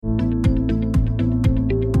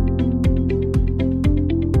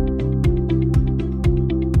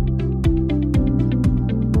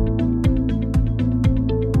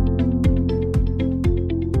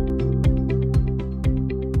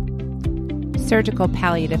surgical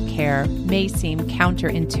palliative care may seem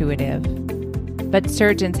counterintuitive, but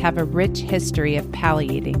surgeons have a rich history of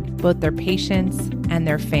palliating both their patients and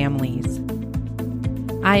their families.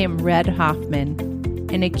 I am Red Hoffman,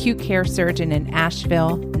 an acute care surgeon in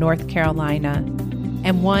Asheville, North Carolina,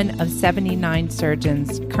 and one of 79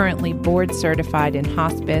 surgeons currently board certified in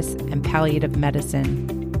hospice and palliative medicine.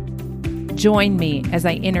 Join me as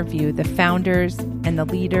I interview the founders and the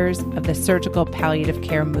leaders of the surgical palliative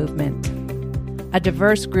care movement, a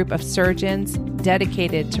diverse group of surgeons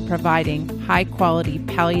dedicated to providing high-quality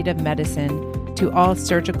palliative medicine to all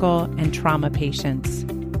surgical and trauma patients.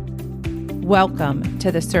 Welcome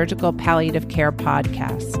to the Surgical Palliative Care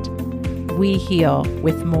Podcast. We heal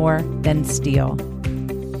with more than steel.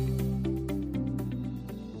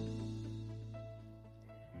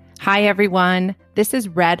 Hi, everyone. This is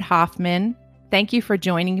Red Hoffman. Thank you for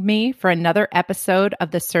joining me for another episode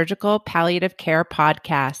of the Surgical Palliative Care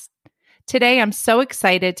Podcast. Today, I'm so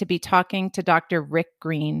excited to be talking to Dr. Rick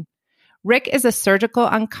Greene. Rick is a surgical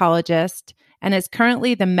oncologist and is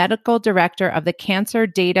currently the medical director of the Cancer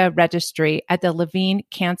Data Registry at the Levine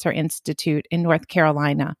Cancer Institute in North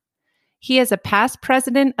Carolina. He is a past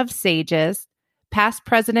president of SAGES, past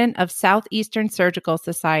president of Southeastern Surgical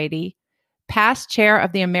Society, past chair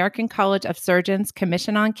of the American College of Surgeons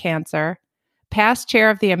Commission on Cancer, past chair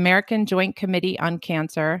of the American Joint Committee on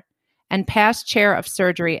Cancer, and past chair of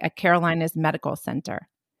surgery at Carolinas Medical Center.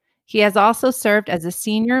 He has also served as a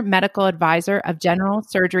senior medical advisor of General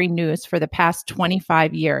Surgery News for the past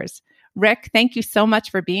 25 years. Rick, thank you so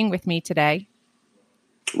much for being with me today.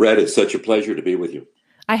 Red, it's such a pleasure to be with you.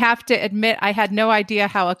 I have to admit, I had no idea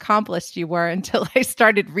how accomplished you were until I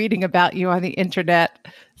started reading about you on the internet.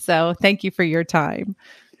 So thank you for your time.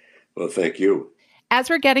 Well, thank you. As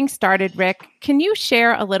we're getting started, Rick, can you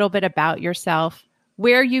share a little bit about yourself,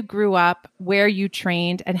 where you grew up, where you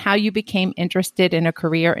trained, and how you became interested in a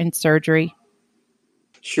career in surgery?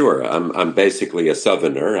 Sure. I'm basically a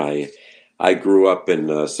Southerner. I grew up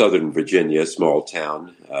in Southern Virginia, a small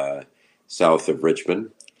town south of Richmond.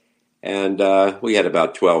 And we had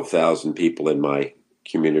about 12,000 people in my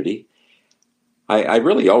community. I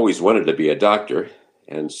really always wanted to be a doctor.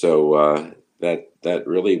 And so that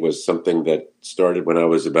really was something that started when I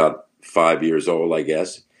was about 5 years old, I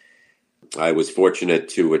guess. I was fortunate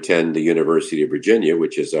to attend the University of Virginia,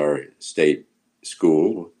 which is our state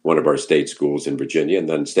school, one of our state schools in Virginia, and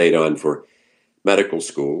then stayed on for medical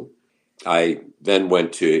school. I then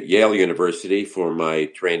went to Yale University for my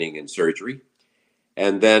training in surgery.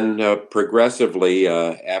 And then progressively,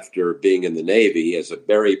 after being in the Navy as a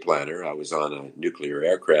berry planner, I was on a nuclear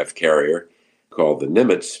aircraft carrier called the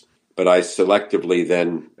Nimitz. But I selectively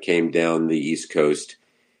then came down the East Coast.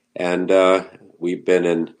 And we've been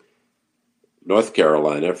in North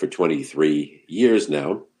Carolina for 23 years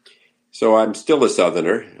now. So I'm still a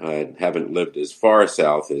Southerner. I haven't lived as far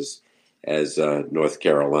south as North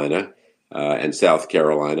Carolina and South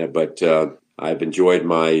Carolina. But I've enjoyed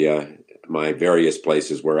my various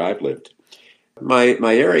places where I've lived.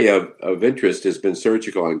 My area of interest has been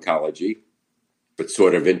surgical oncology. It's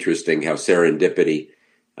sort of interesting how serendipity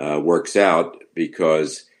works out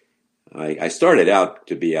because I started out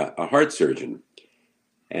to be a heart surgeon,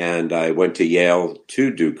 and I went to Yale to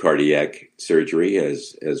do cardiac surgery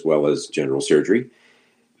as well as general surgery.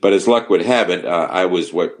 But as luck would have it, I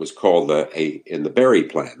was what was called in the Berry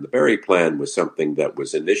Plan. The Berry Plan was something that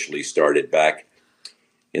was initially started back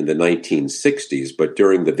in the 1960s, but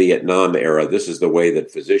during the Vietnam era, this is the way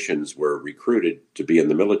that physicians were recruited to be in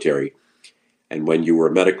the military. And when you were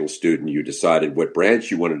a medical student, you decided what branch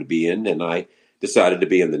you wanted to be in, and I decided to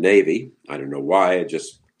be in the Navy. I don't know why, I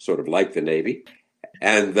just sort of liked the Navy.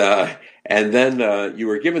 And then you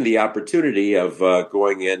were given the opportunity of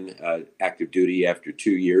going in active duty after 2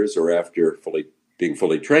 years or after being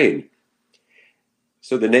fully trained.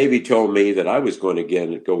 So the Navy told me that I was going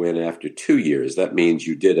to go in after 2 years. That means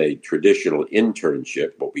you did a traditional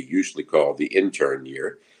internship, what we usually call the intern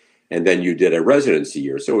year, and then you did a residency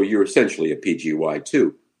year. So you're essentially a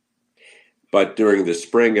PGY2. But during the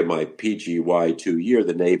spring of my PGY2 year,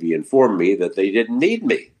 the Navy informed me that they didn't need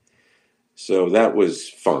me. So that was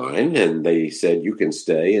fine, and they said you can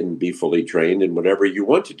stay and be fully trained in whatever you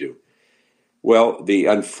want to do. Well, the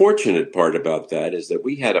unfortunate part about that is that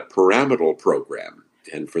we had a pyramidal program.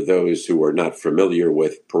 And for those who are not familiar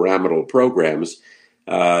with pyramidal programs,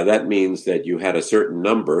 that means that you had a certain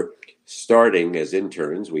number starting as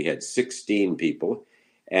interns. We had 16 people,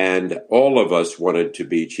 and all of us wanted to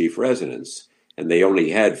be chief residents. And they only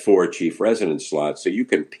had 4 chief resident slots, so you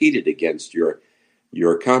competed against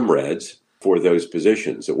your comrades for those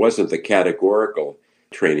positions. It wasn't the categorical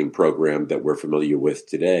training program that we're familiar with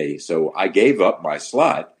today. So I gave up my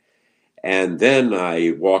slot, and then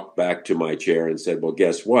I walked back to my chair and said, well,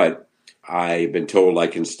 guess what? I've been told I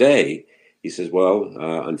can stay. He says, well,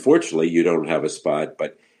 unfortunately, you don't have a spot,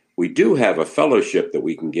 but we do have a fellowship that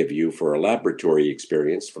we can give you for a laboratory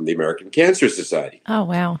experience from the American Cancer Society. Oh,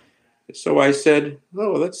 wow. So I said,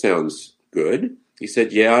 oh, that sounds good. He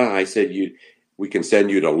said, yeah. I said, we can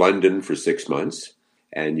send you to London for 6 months,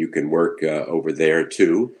 and you can work over there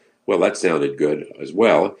too. Well, that sounded good as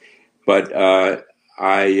well. But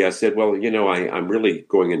I said, well, I'm really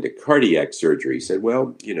going into cardiac surgery. He said,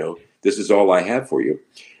 well, this is all I have for you.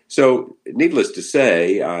 So needless to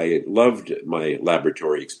say, I loved my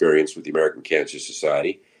laboratory experience with the American Cancer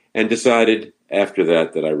Society and decided after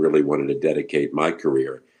that I really wanted to dedicate my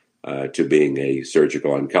career to being a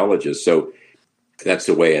surgical oncologist. So that's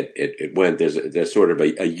the way it went. There's sort of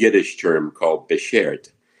a Yiddish term called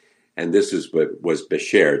beschert, and this is what was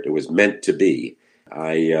beschert. It was meant to be.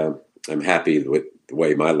 I'm happy with the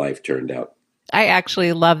way my life turned out. I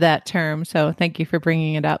actually love that term, so thank you for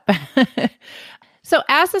bringing it up. So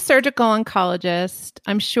as a surgical oncologist,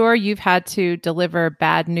 I'm sure you've had to deliver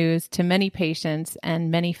bad news to many patients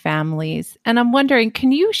and many families. And I'm wondering,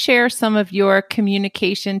 can you share some of your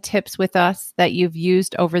communication tips with us that you've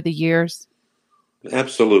used over the years?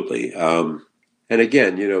 Absolutely. And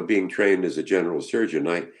again, being trained as a general surgeon,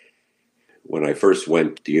 when I first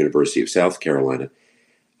went to the University of South Carolina,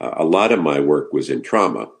 a lot of my work was in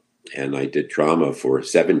trauma. And I did trauma for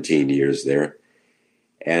 17 years there,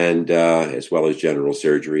 and as well as general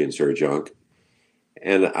surgery and surg-onc.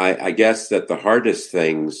 And I guess that the hardest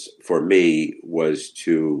things for me was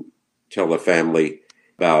to tell a family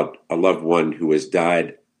about a loved one who has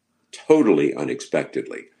died totally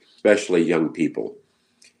unexpectedly, especially young people.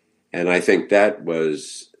 And I think that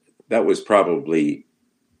was probably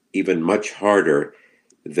even much harder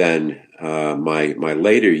than my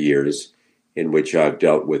later years, in which I've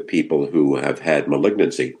dealt with people who have had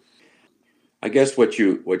malignancy. I guess what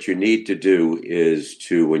you need to do is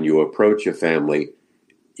to, when you approach a family,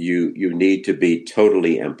 you need to be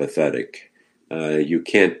totally empathetic. You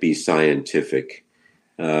can't be scientific.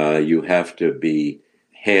 You have to be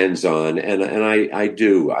hands-on, and I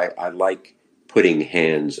do. I like putting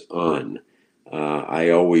hands on. I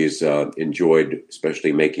always enjoyed,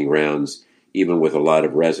 especially making rounds, even with a lot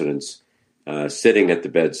of residents, sitting at the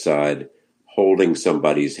bedside, holding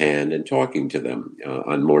somebody's hand and talking to them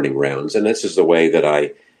on morning rounds. And this is the way that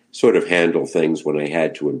I sort of handle things when I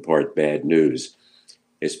had to impart bad news,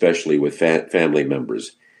 especially with family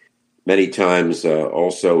members. Many times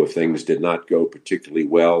also, if things did not go particularly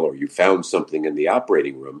well or you found something in the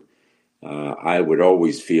operating room, I would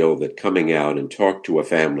always feel that coming out and talk to a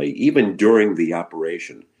family, even during the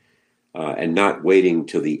operation, and not waiting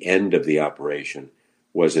till the end of the operation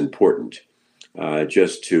was important.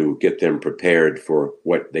 Just to get them prepared for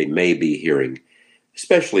what they may be hearing,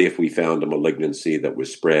 especially if we found a malignancy that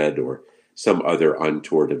was spread or some other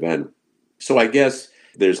untoward event. So I guess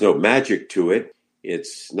there's no magic to it.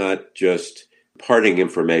 It's not just imparting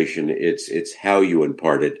information, it's how you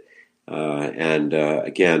impart it.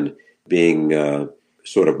 Again, being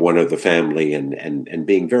sort of one of the family and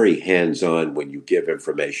being very hands-on when you give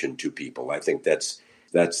information to people. I think that's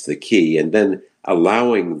the key. And then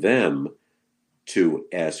allowing them to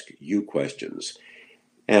ask you questions,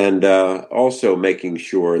 and also making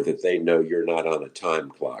sure that they know you're not on a time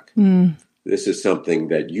clock. This is something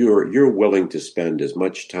that you're willing to spend as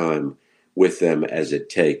much time with them as it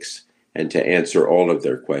takes, and to answer all of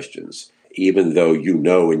their questions, even though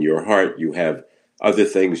in your heart you have other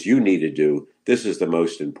things you need to do. This is the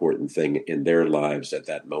most important thing in their lives at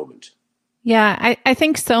that moment. Yeah, I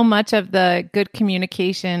think so much of the good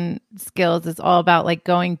communication skills is all about like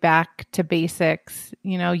going back to basics,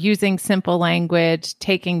 using simple language,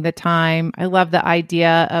 taking the time. I love the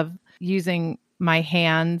idea of using my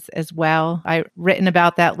hands as well. I've written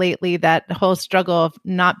about that lately, that whole struggle of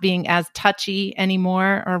not being as touchy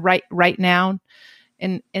anymore, or right now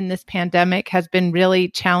in this pandemic has been really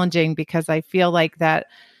challenging, because I feel like that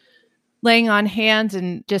laying on hands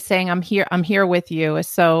and just saying, I'm here with you, is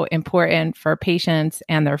so important for patients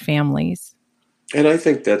and their families. And I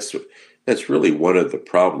think that's really one of the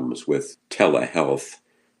problems with telehealth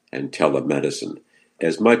and telemedicine.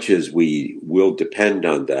 As much as we will depend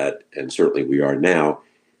on that, and certainly we are now,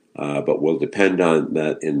 but we'll depend on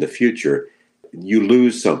that in the future, you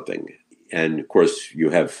lose something. And of course,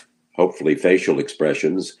 you have hopefully facial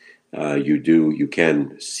expressions. You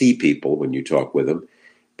can see people when you talk with them.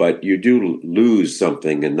 But you do lose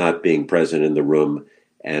something in not being present in the room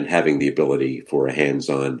and having the ability for a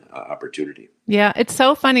hands-on opportunity. Yeah, it's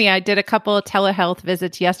so funny. I did a couple of telehealth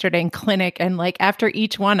visits yesterday in clinic, and like after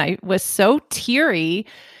each one, I was so teary.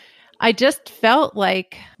 I just felt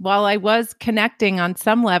like while I was connecting on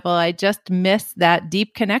some level, I just missed that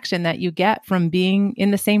deep connection that you get from being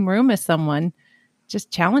in the same room as someone.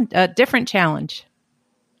 Just a different challenge.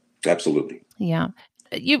 Absolutely. Yeah.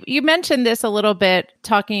 You mentioned this a little bit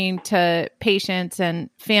talking to patients and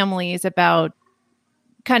families about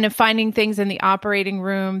kind of finding things in the operating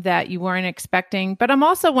room that you weren't expecting. But I'm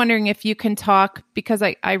also wondering if you can talk, because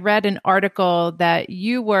I read an article that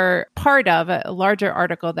you were part of, a larger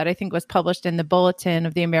article that I think was published in the Bulletin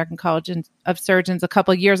of the American College of Surgeons a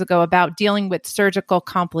couple of years ago about dealing with surgical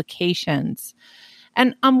complications.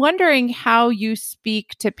 And I'm wondering how you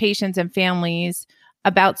speak to patients and families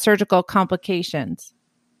about surgical complications.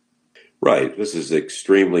 Right. This is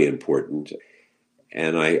extremely important.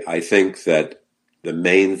 And I think that the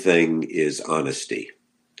main thing is honesty.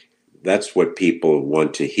 That's what people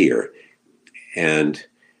want to hear. And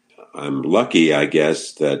I'm lucky, I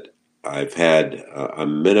guess, that I've had a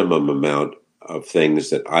minimum amount of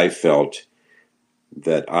things that I felt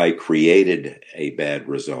that I created a bad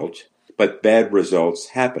result. But bad results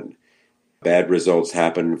happen. Bad results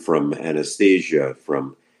happen from anesthesia,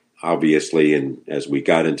 from obviously, and as we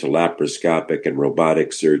got into laparoscopic and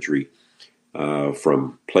robotic surgery,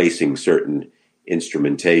 from placing certain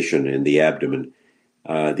instrumentation in the abdomen.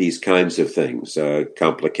 These kinds of things.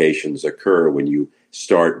 Complications occur when you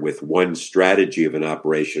start with one strategy of an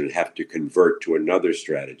operation and have to convert to another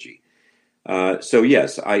strategy. So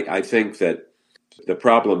yes, I think that the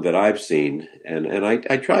problem that I've seen, and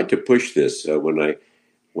I tried to push this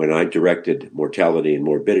when I directed mortality and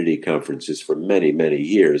morbidity conferences for many, many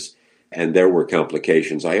years, and there were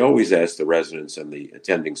complications, I always asked the residents and the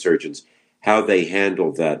attending surgeons how they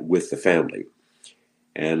handled that with the family.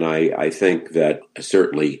 And I think that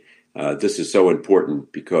certainly this is so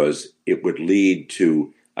important because it would lead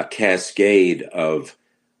to a cascade of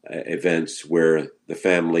events where the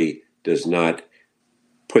family does not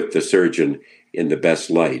put the surgeon in the best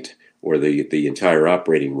light or the entire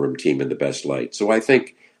operating room team in the best light. So I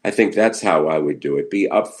think that's how I would do it. Be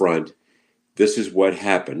upfront. This is what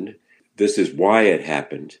happened. This is why it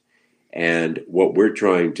happened. And what we're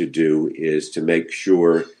trying to do is to make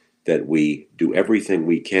sure that we do everything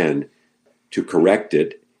we can to correct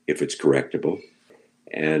it if it's correctable.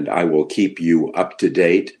 And I will keep you up to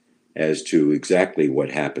date as to exactly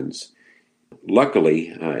what happens. Luckily,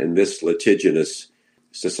 in this litigious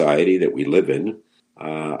society that we live in,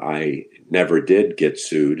 I never did get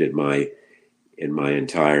sued in my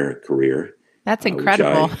entire career. That's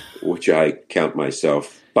incredible. Which I count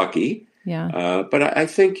myself lucky. Yeah. But I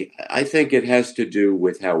think it has to do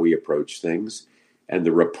with how we approach things and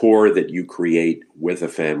the rapport that you create with a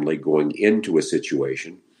family going into a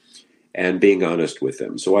situation and being honest with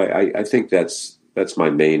them. So I think that's my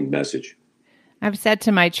main message. I've said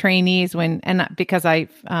to my trainees because I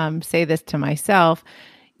say this to myself,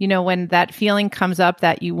 when that feeling comes up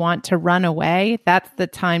that you want to run away, that's the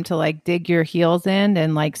time to like dig your heels in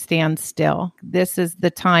and like stand still. This is the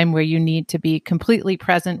time where you need to be completely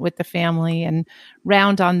present with the family and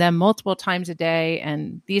round on them multiple times a day.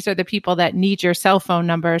 And these are the people that need your cell phone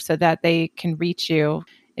number so that they can reach you.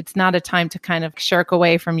 It's not a time to kind of shirk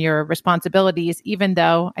away from your responsibilities, even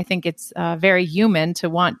though I think it's very human to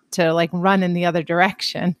want to like run in the other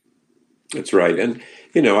direction. That's right. And,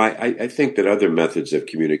 I think that other methods of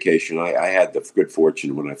communication, I had the good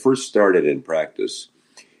fortune when I first started in practice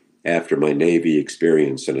after my Navy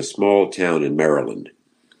experience in a small town in Maryland.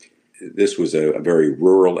 This was a very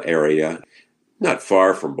rural area, not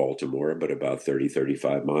far from Baltimore, but about 30,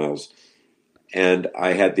 35 miles. And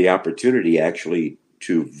I had the opportunity actually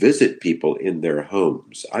to visit people in their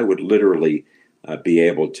homes. I would literally be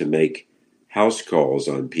able to make house calls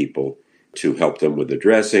on people to help them with the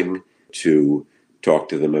dressing, to talk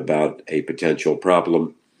to them about a potential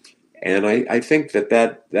problem. And I think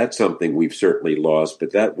that's something we've certainly lost,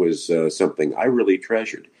 but that was something I really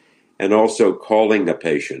treasured. And also calling a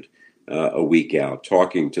patient a week out,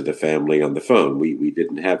 talking to the family on the phone. We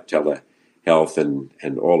didn't have telehealth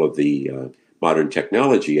and all of the modern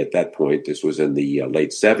technology at that point. This was in the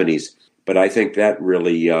late 70s. But I think that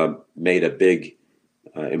really made a big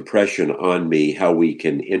impression on me, how we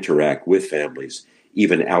can interact with families,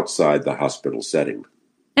 even outside the hospital setting.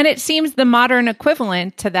 And it seems the modern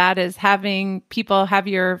equivalent to that is having people have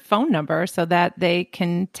your phone number so that they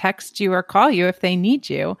can text you or call you if they need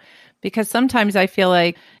you. Because sometimes I feel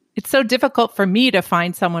like it's so difficult for me to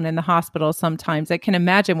find someone in the hospital sometimes. I can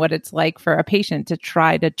imagine what it's like for a patient to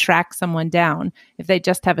try to track someone down if they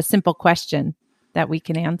just have a simple question that we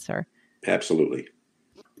can answer. Absolutely.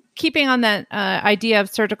 keeping on that idea of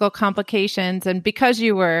surgical complications, and because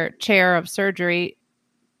you were chair of surgery,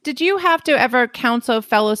 did you have to ever counsel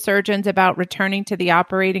fellow surgeons about returning to the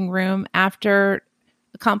operating room after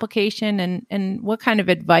a complication? And what kind of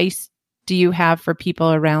advice do you have for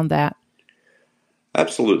people around that?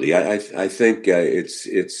 Absolutely. I think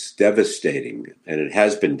it's devastating, and it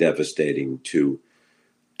has been devastating to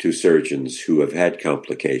surgeons who have had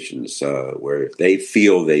complications where they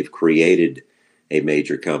feel they've created a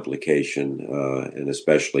major complication, and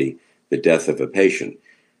especially the death of a patient.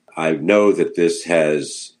 I know that this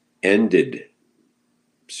has ended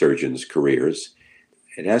surgeons' careers.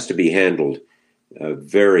 It has to be handled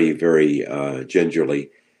very, very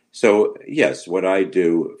gingerly. So, yes, what I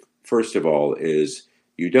do, first of all, is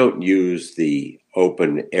you don't use the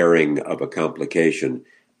open airing of a complication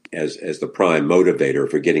as the prime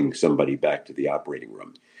motivator for getting somebody back to the operating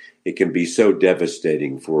room. It can be so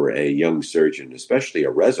devastating for a young surgeon, especially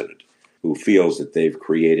a resident, who feels that they've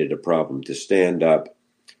created a problem, to stand up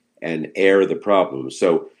and air the problem.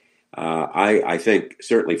 So I think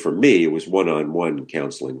certainly for me, it was one-on-one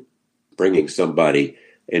counseling, bringing somebody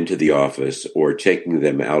into the office or taking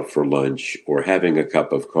them out for lunch or having a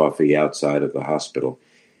cup of coffee outside of the hospital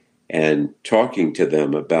and talking to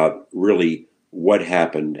them about really what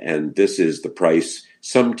happened. And this is the price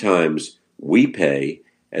sometimes we pay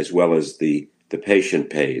as well as the patient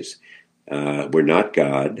pays. We're not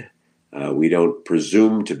God. We don't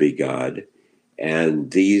presume to be God. And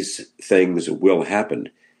these things will happen.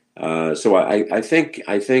 So I think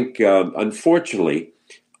unfortunately,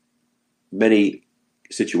 many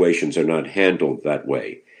situations are not handled that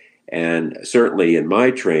way. And certainly in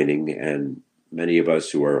my training, and many of us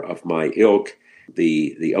who are of my ilk,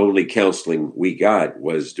 the only counseling we got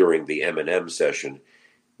was during the M&M session,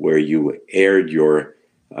 where you aired your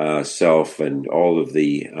self and all of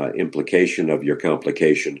the implication of your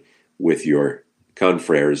complication with your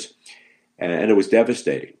confreres, and it was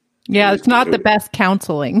devastating. Yeah, it's not the best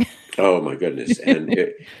counseling. Oh my goodness! And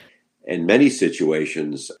in many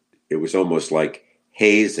situations, it was almost like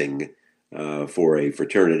hazing for a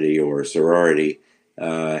fraternity or a sorority,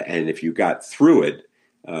 and if you got through it,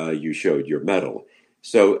 you showed your mettle.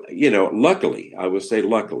 So luckily, I would say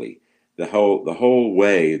luckily, the whole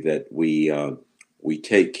way that we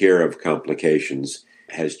take care of complications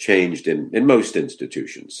has changed in most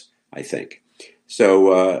institutions, I think.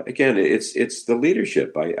 So again, it's the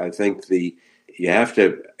leadership. I think you have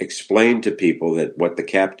to explain to people that what the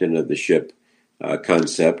captain of the ship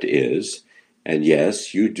concept is. And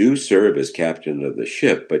yes, you do serve as captain of the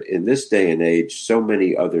ship, but in this day and age, so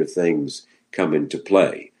many other things come into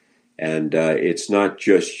play. And it's not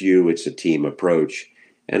just you, it's a team approach.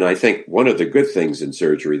 And I think one of the good things in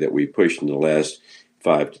surgery that we pushed in the last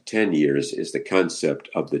 5 to 10 years is the concept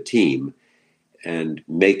of the team, and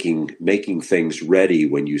making things ready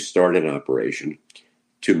when you start an operation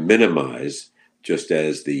to minimize, just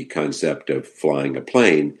as the concept of flying a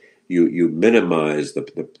plane, you minimize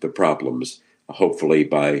the problems, hopefully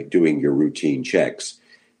by doing your routine checks,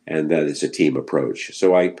 and that is a team approach.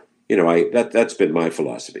 So that's been my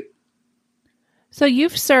philosophy. So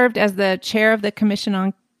you've served as the chair of the Commission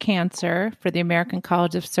on Cancer for the American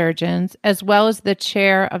College of Surgeons, as well as the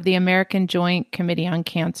chair of the American Joint Committee on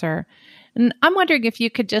Cancer. And I'm wondering if you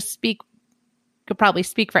could could probably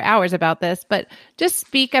speak for hours about this, but just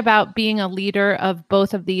speak about being a leader of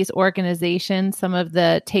both of these organizations, some of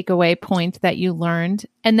the takeaway points that you learned.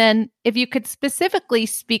 And then if you could specifically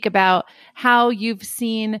speak about how you've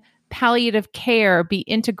seen palliative care be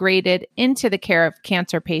integrated into the care of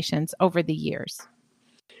cancer patients over the years.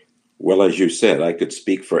 Well, as you said, I could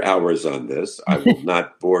speak for hours on this. I will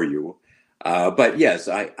not bore you. But yes,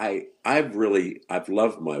 I've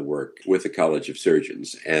loved my work with the College of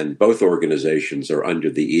Surgeons, and both organizations are under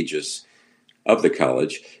the aegis of the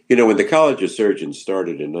college. When the College of Surgeons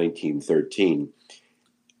started in 1913,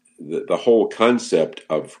 the whole concept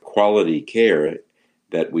of quality care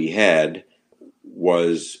that we had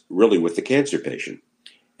was really with the cancer patient,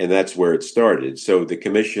 and that's where it started. So the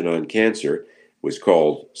Commission on Cancer was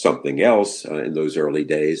called something else in those early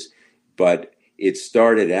days, but it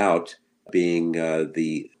started out being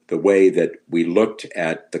the way that we looked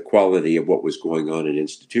at the quality of what was going on in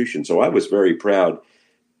institutions. So I was very proud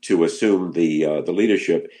to assume the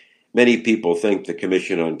leadership. Many people think the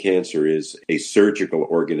Commission on Cancer is a surgical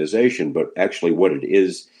organization, but actually what it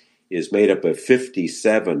is made up of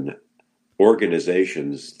 57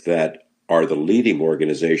 organizations that are the leading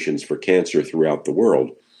organizations for cancer throughout the world.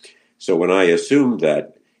 So when I assumed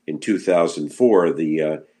that in 2004,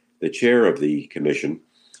 the chair of the commission,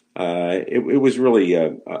 it was really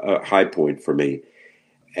a high point for me.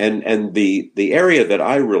 And the area that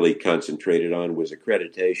I really concentrated on was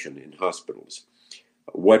accreditation in hospitals.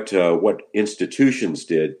 What institutions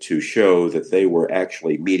did to show that they were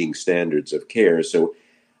actually meeting standards of care. So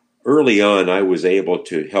early on, I was able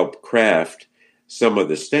to help craft some of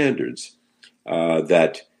the standards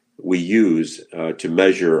that we use to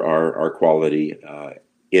measure our quality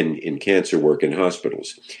in cancer work in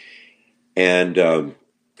hospitals. And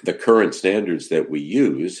the current standards that we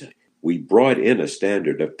use, we brought in a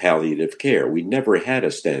standard of palliative care. We never had a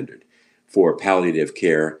standard for palliative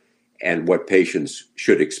care and what patients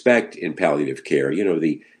should expect in palliative care. You know,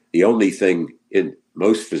 the only thing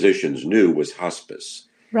most physicians knew was hospice.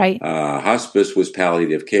 Right. Hospice was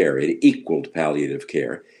palliative care. It equaled palliative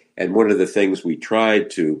care. And one of the things we tried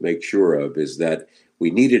to make sure of is that we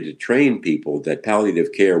needed to train people that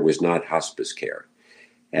palliative care was not hospice care.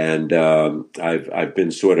 And I've been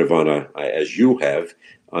sort of as you have,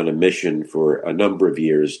 on a mission for a number of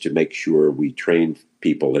years to make sure we train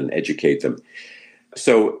people and educate them.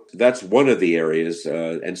 So that's one of the areas,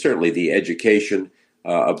 and certainly the education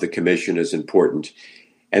of the commission is important.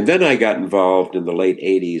 And then I got involved in the late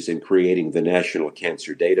 80s in creating the National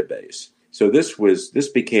Cancer Database. So this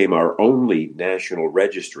became our only national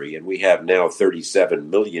registry, and we have now 37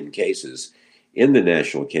 million cases in the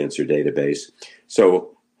National Cancer Database.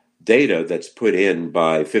 So data that's put in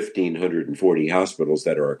by 1,540 hospitals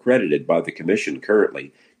that are accredited by the commission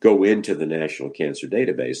currently go into the National Cancer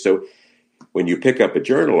Database. So when you pick up a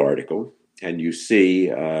journal article and you see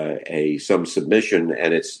some submission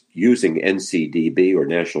and it's using NCDB or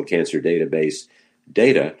National Cancer Database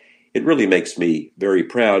data, it really makes me very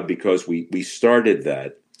proud because we started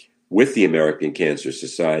that with the American Cancer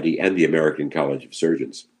Society and the American College of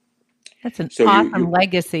Surgeons. That's an awesome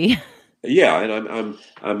legacy. Yeah, and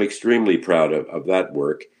I'm extremely proud of that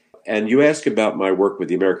work. And you ask about my work with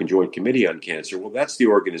the American Joint Committee on Cancer. Well, that's the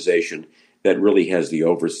organization that really has the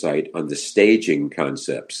oversight on the staging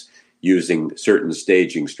concepts using certain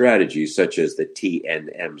staging strategies, such as the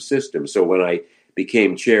TNM system. So when I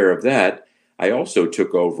became chair of that, I also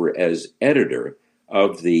took over as editor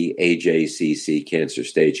of the AJCC Cancer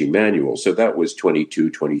Staging Manual. So that was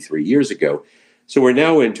 23 years ago. So we're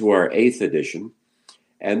now into our 8th edition.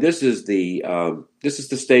 And this is the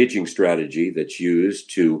staging strategy that's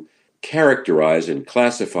used to characterize and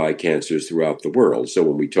classify cancers throughout the world. So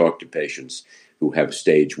when we talk to patients who have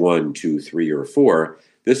stage 1, 2, 3, or 4,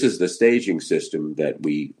 this is the staging system that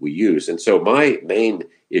we use. And so my main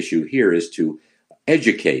issue here is to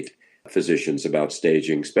educate physicians about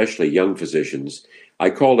staging, especially young physicians. I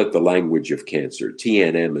call it the language of cancer.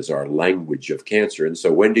 TNM is our language of cancer. And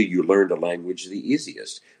so when do you learn the language the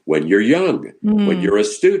easiest? When you're young, when you're a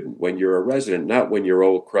student, when you're a resident, not when you're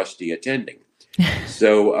old, crusty attending.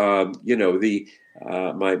 So,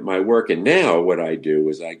 my work, and now what I do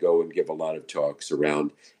is I go and give a lot of talks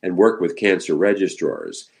around and work with cancer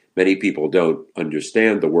registrars. Many people don't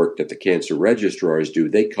understand the work that the cancer registrars do.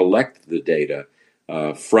 They collect the data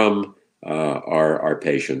from our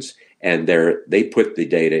patients, and they put the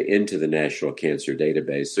data into the National Cancer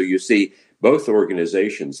Database. So you see, both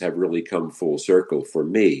organizations have really come full circle for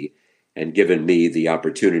me and given me the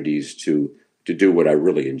opportunities to do what I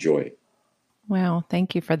really enjoy. Wow,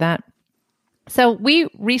 thank you for that. So we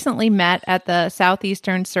recently met at the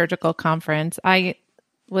Southeastern Surgical Conference. I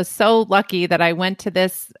was so lucky that I went to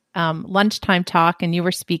this lunchtime talk and you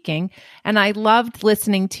were speaking, and I loved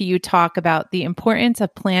listening to you talk about the importance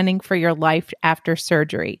of planning for your life after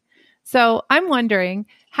surgery. So I'm wondering,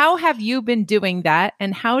 how have you been doing that,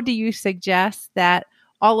 and how do you suggest that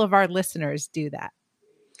all of our listeners do that?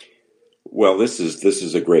 Well, this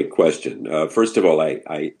is a great question. First of all,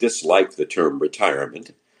 I dislike the term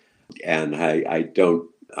retirement, and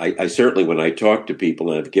I certainly, when I talk to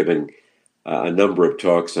people, and I've given a number of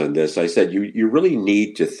talks on this, I said you really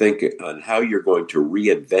need to think on how you're going to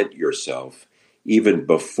reinvent yourself even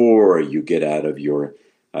before you get out of your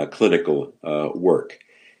clinical work.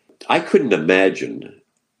 I couldn't imagine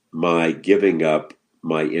my giving up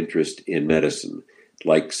my interest in medicine.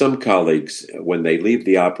 Like some colleagues, when they leave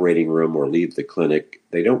the operating room or leave the clinic,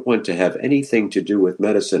 they don't want to have anything to do with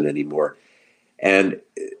medicine anymore. And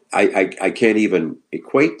I can't even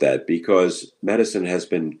equate that, because medicine has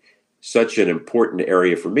been such an important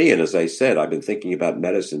area for me. And as I said, I've been thinking about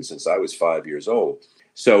medicine since I was 5 years old.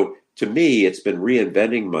 So to me, it's been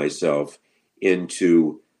reinventing myself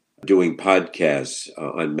into doing podcasts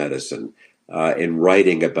on medicine, in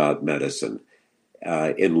writing about medicine,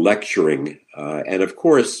 in lecturing, and of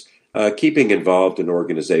course, keeping involved in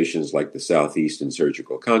organizations like the Southeastern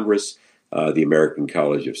Surgical Congress, the American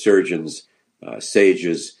College of Surgeons,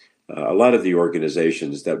 SAGES, a lot of the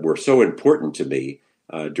organizations that were so important to me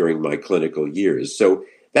during my clinical years. So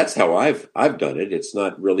that's how I've done it. It's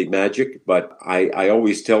not really magic, but I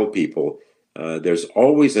always tell people there's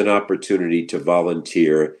always an opportunity to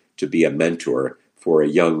volunteer to be a mentor for a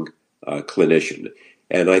young clinician.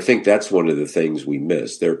 And I think that's one of the things we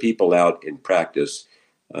miss. There are people out in practice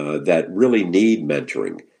that really need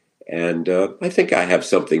mentoring. And I think I have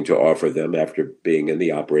something to offer them after being in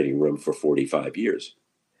the operating room for 45 years.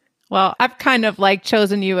 Well, I've kind of like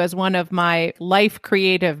chosen you as one of my life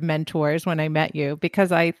creative mentors when I met you,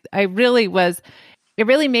 because I really was, it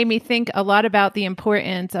really made me think a lot about the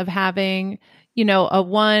importance of having, a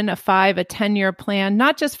 1, a 5, a 10-year plan,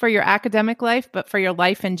 not just for your academic life, but for your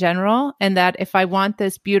life in general. And that if I want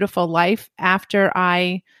this beautiful life after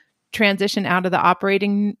I transition out of the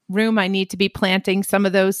operating room, I need to be planting some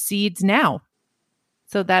of those seeds now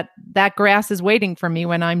so that that grass is waiting for me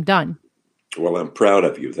when I'm done. Well, I'm proud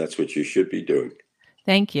of you. That's what you should be doing.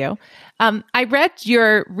 Thank you. I read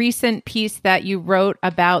your recent piece that you wrote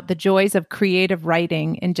about the joys of creative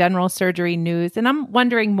writing in General Surgery News. And I'm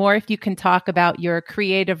wondering more if you can talk about your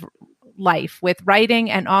creative life with writing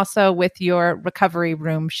and also with your recovery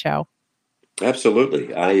room show.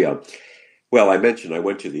 Absolutely. I mentioned I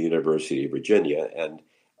went to the University of Virginia, and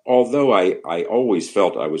although I always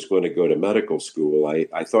felt I was going to go to medical school,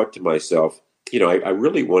 I thought to myself, I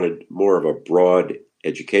really wanted more of a broad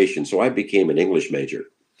education, so I became an English major.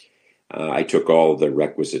 I took all the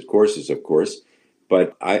requisite courses, of course,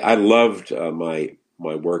 but I loved my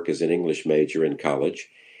work as an English major in college.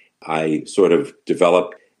 I sort of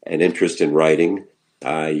developed an interest in writing.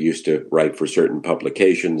 I used to write for certain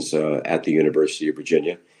publications at the University of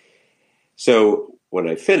Virginia. So when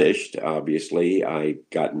I finished, obviously, I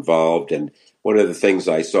got involved. And one of the things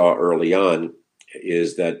I saw early on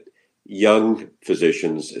is that young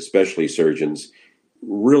physicians, especially surgeons,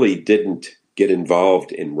 really didn't get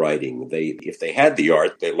involved in writing. If they had the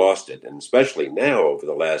art, they lost it. And especially now, over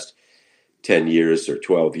the last 10 years or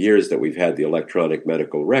 12 years that we've had the electronic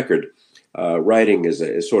medical record, writing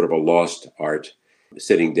is sort of a lost art,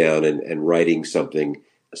 sitting down and writing something.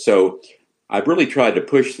 So I've really tried to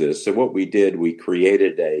push this. So what we did, we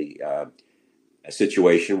created a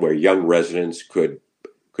situation where young residents could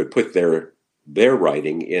put their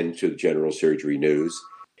writing into the General Surgery News.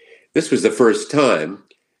 This was the first time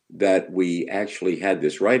that we actually had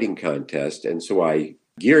this writing contest, and so I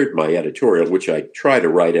geared my editorial, which I try to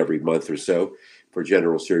write every month or so for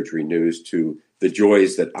General Surgery News, to the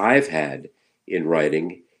joys that I've had in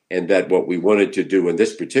writing, and that what we wanted to do in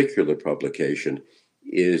this particular publication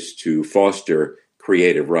is to foster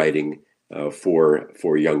creative writing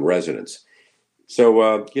for young residents.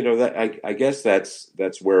 So I guess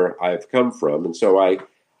that's where I've come from, and so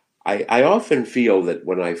I often feel that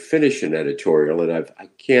when I finish an editorial, and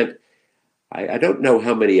I don't know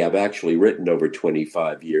how many I've actually written over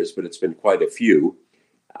 25 years, but it's been quite a few.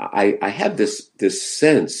 I have this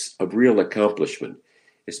sense of real accomplishment,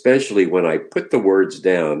 especially when I put the words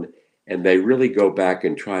down and they really go back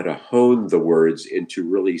and try to hone the words into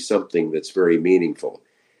really something that's very meaningful.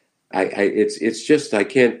 It's just, I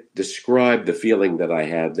can't describe the feeling that I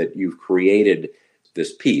have that you've created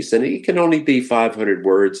this piece. And it can only be 500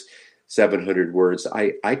 words, 700 words.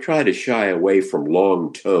 I try to shy away from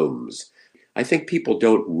long tomes. I think people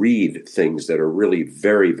don't read things that are really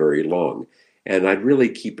very, very long. And I'd really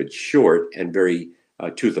keep it short and very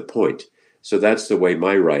to the point. So that's the way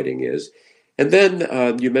my writing is. And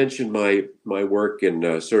then you mentioned my work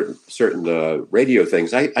in certain radio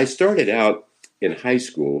things. I started out in high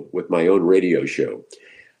school with my own radio show.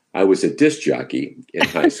 I was a disc jockey in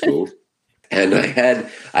high school, and I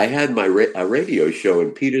had a radio show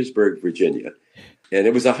in Petersburg, Virginia, and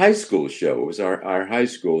it was a high school show. It was our high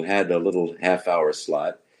school had a little half-hour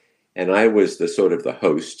slot, and I was the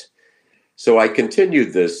host. So I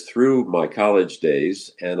continued this through my college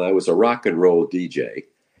days, and I was a rock and roll DJ.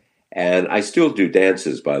 And I still do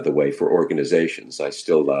dances, by the way, for organizations. I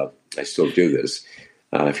still do this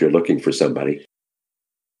if you're looking for somebody.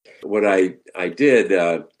 What I did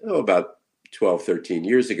about 12, 13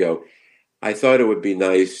 years ago, I thought it would be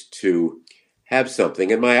nice to have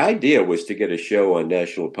something. And my idea was to get a show on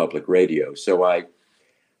National Public Radio. So I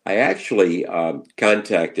actually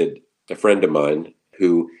contacted a friend of mine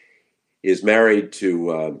who is married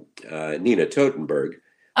to Nina Totenberg.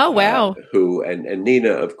 Oh, wow. And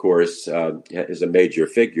Nina, of course, is a major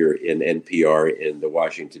figure in NPR in the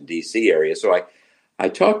Washington, D.C. area. So I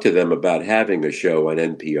talked to them about having a show on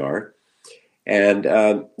NPR. And,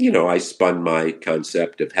 I spun my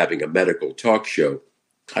concept of having a medical talk show.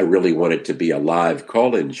 I really wanted to be a live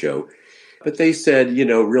call-in show. But they said,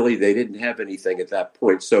 really, they didn't have anything at that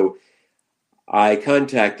point. So I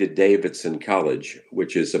contacted Davidson College,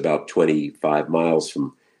 which is about 25 miles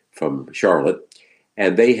from Charlotte,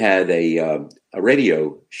 and they had a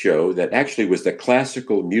radio show that actually was the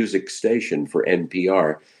classical music station for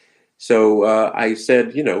NPR. So I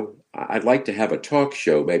said, I'd like to have a talk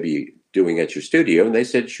show, maybe doing at your studio, and they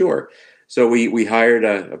said, sure. So we hired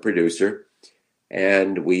a producer,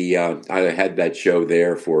 and I had that show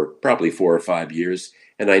there for probably 4 or 5 years,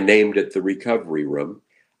 and I named it the Recovery Room.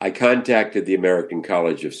 I contacted the American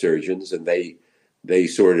College of Surgeons, and they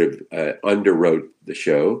sort of underwrote the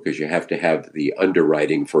show because you have to have the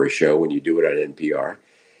underwriting for a show when you do it on NPR.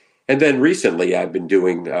 And then recently, I've been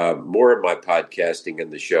doing more of my podcasting in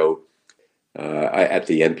the show at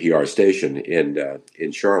the NPR station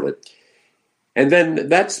in Charlotte. And then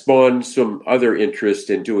that spawned some other interest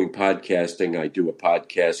in doing podcasting. I do a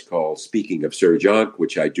podcast called Speaking of Surg-Onc,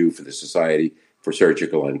 which I do for the Society for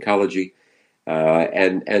Surgical Oncology,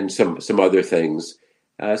 and some other things.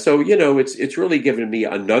 So it's really given me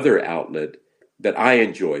another outlet that I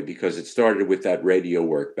enjoy because it started with that radio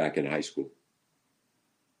work back in high school.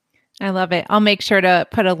 I love it. I'll make sure to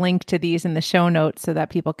put a link to these in the show notes so that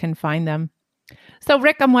people can find them. So,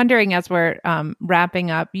 Rick, I'm wondering, as we're wrapping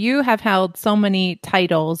up, you have held so many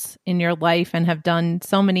titles in your life and have done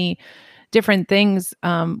so many different things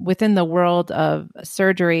within the world of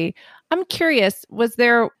surgery. I'm curious, was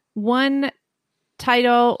there one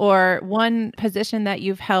title or one position that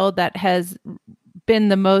you've held that has been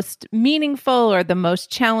the most meaningful or the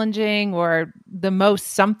most challenging or the most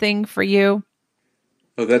something for you?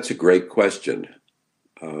 Oh, that's a great question.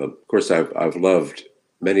 Of course, I've loved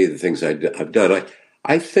many of the things I've done.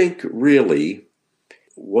 I think really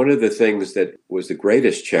one of the things that was the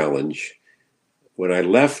greatest challenge when I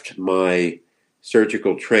left my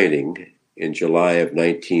surgical training in July of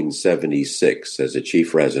 1976 as a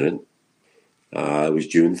chief resident. It was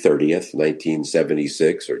June 30th,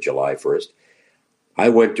 1976, or July 1st. I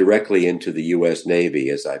went directly into the U.S. Navy,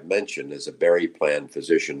 as I've mentioned, as a Berry Plan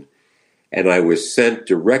physician, and I was sent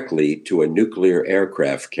directly to a nuclear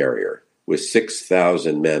aircraft carrier with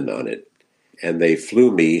 6,000 men on it. And they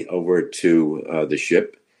flew me over to the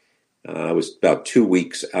ship. I was about 2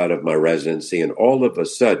 weeks out of my residency, and all of a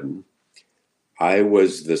sudden, I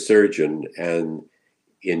was the surgeon and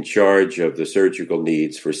in charge of the surgical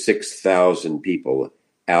needs for 6,000 people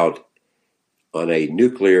out on a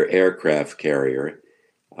nuclear aircraft carrier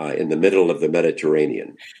in the middle of the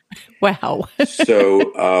Mediterranean. Wow.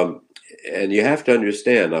 So, and you have to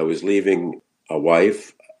understand, I was leaving a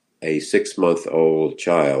wife, a 6-month-old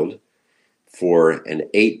child, for an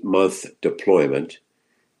 8-month deployment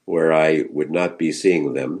where I would not be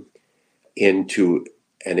seeing them, into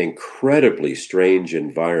an incredibly strange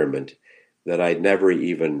environment that I never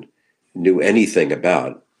even knew anything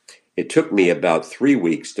about. It took me about 3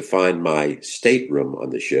 weeks to find my stateroom on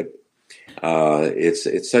the ship.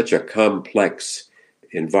 It's such a complex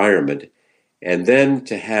environment. And then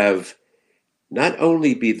to have not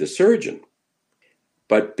only be the surgeon,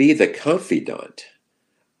 but be the confidant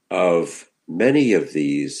of many of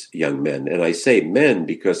these young men. And I say men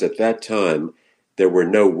because at that time, there were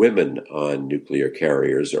no women on nuclear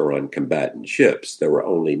carriers or on combatant ships. There were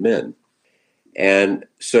only men. And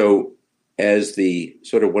so as the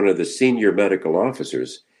sort of one of the senior medical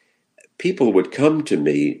officers, people would come to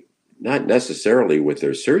me, not necessarily with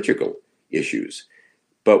their surgical issues,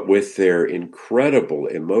 but with their incredible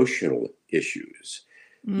emotional issues.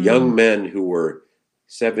 Young men who were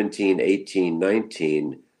 17, 18,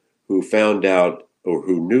 19, who found out or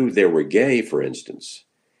who knew they were gay, for instance,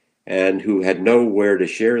 and who had nowhere to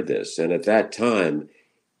share this. And at that time,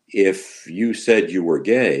 if you said you were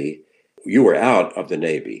gay, you were out of the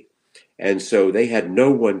Navy. And so they had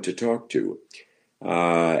no one to talk to.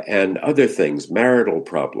 And other things, marital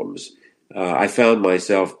problems. I found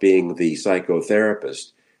myself being the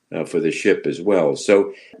psychotherapist for the ship as well.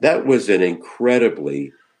 So that was an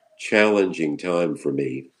incredibly challenging time for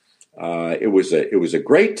me. It was a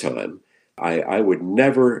great time. I would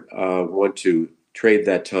never want to trade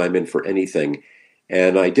that time in for anything.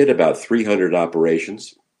 And I did about 300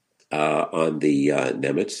 operations on the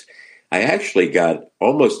Nimitz. I actually got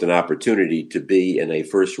almost an opportunity to be in a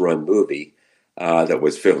first-run movie that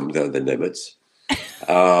was filmed on the Nimitz.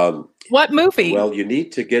 What movie? Well, you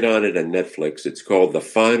need to get on it on Netflix. It's called The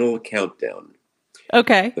Final Countdown.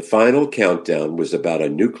 Okay. The Final Countdown was about a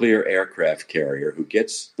nuclear aircraft carrier who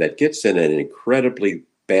gets in an incredibly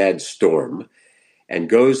bad storm and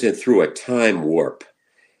goes in through a time warp.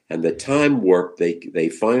 And the time warp they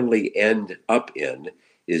finally end up in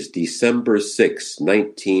is December 6,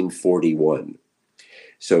 1941.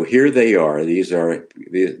 So here they are.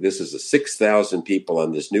 This is the 6,000 people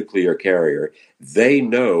on this nuclear carrier. They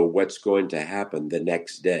know what's going to happen the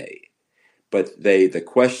next day. But the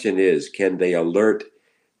question is, can they alert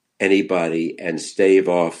anybody and stave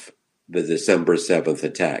off the December 7th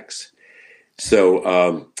attacks?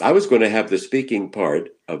 So I was going to have the speaking part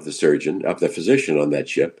of the physician on that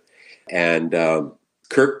ship. And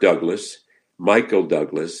Kirk Douglas, Michael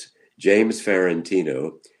Douglas, James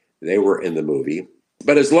Farentino, they were in the movie.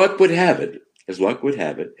 But as luck would have it,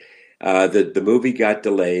 the movie got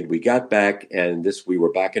delayed. We got back, and we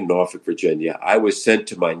were back in Norfolk, Virginia. I was sent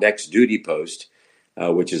to my next duty post,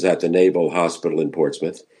 which is at the Naval Hospital in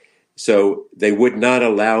Portsmouth. So they would not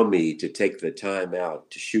allow me to take the time out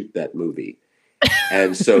to shoot that movie.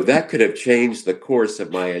 And so that could have changed the course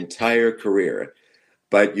of my entire career.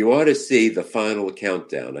 But you ought to see the final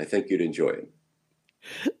countdown. I think you'd enjoy it.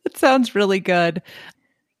 It sounds really good.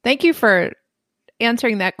 Thank you for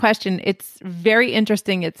answering that question. It's very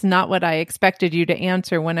interesting. It's not what I expected you to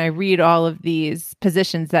answer when I read all of these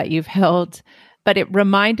positions that you've held, but it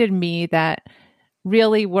reminded me that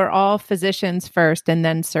really we're all physicians first and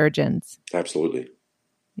then surgeons. Absolutely.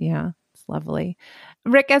 Yeah, it's lovely.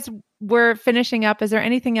 Rick, as we're finishing up, is there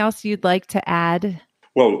anything else you'd like to add?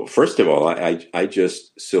 Well, first of all, I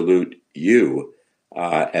just salute you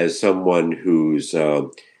as someone who's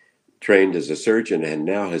trained as a surgeon and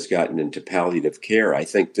now has gotten into palliative care. I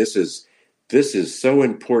think this is so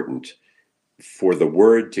important for the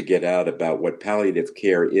word to get out about what palliative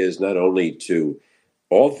care is, not only to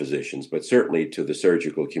all physicians, but certainly to the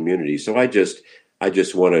surgical community. So I just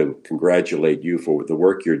want to congratulate you for the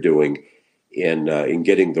work you're doing in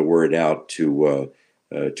getting the word out to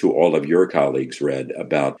all of your colleagues, Red,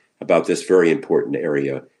 about this very important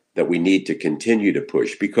area that we need to continue to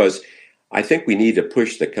push, because I think we need to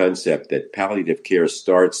push the concept that palliative care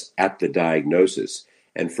starts at the diagnosis.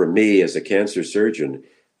 And for me, as a cancer surgeon,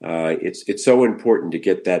 it's so important to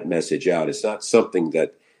get that message out. It's not something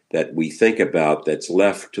that we think about that's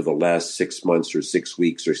left to the last 6 months or 6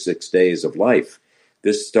 weeks or 6 days of life.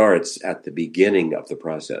 This starts at the beginning of the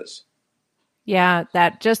process. Yeah,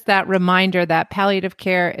 that reminder that palliative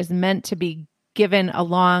care is meant to be given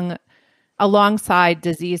alongside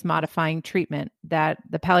disease-modifying treatment, that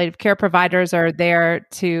the palliative care providers are there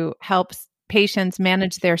to help patients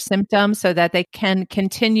manage their symptoms so that they can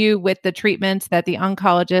continue with the treatments that the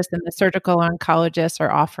oncologists and the surgical oncologists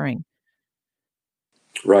are offering.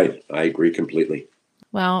 Right. I agree completely.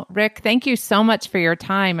 Well, Rick, thank you so much for your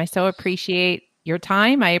time. I so appreciate your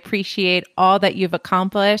time. I appreciate all that you've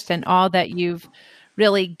accomplished and all that you've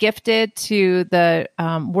really gifted to the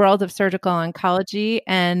world of surgical oncology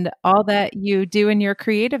and all that you do in your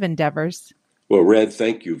creative endeavors. Well, Red,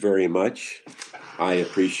 thank you very much. I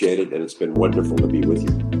appreciate it, and it's been wonderful to be with you.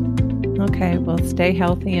 Okay, well, stay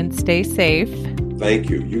healthy and stay safe. Thank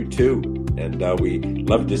you. You too. And we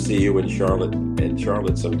love to see you in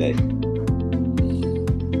Charlotte someday.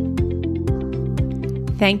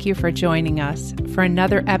 Thank you for joining us for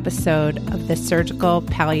another episode of the Surgical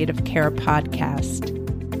Palliative Care Podcast.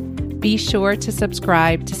 Be sure to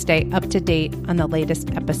subscribe to stay up to date on the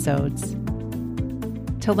latest episodes.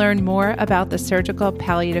 To learn more about the surgical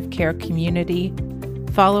palliative care community,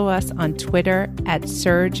 follow us on Twitter at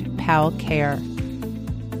SurgPalCare.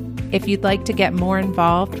 If you'd like to get more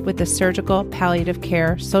involved with the surgical palliative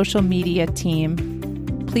care social media team,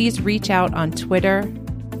 please reach out on Twitter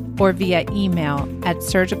or via email at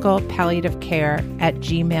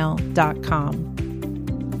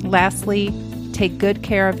surgicalpalliativecare@gmail.com. Lastly, take good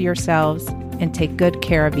care of yourselves and take good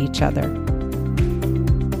care of each other.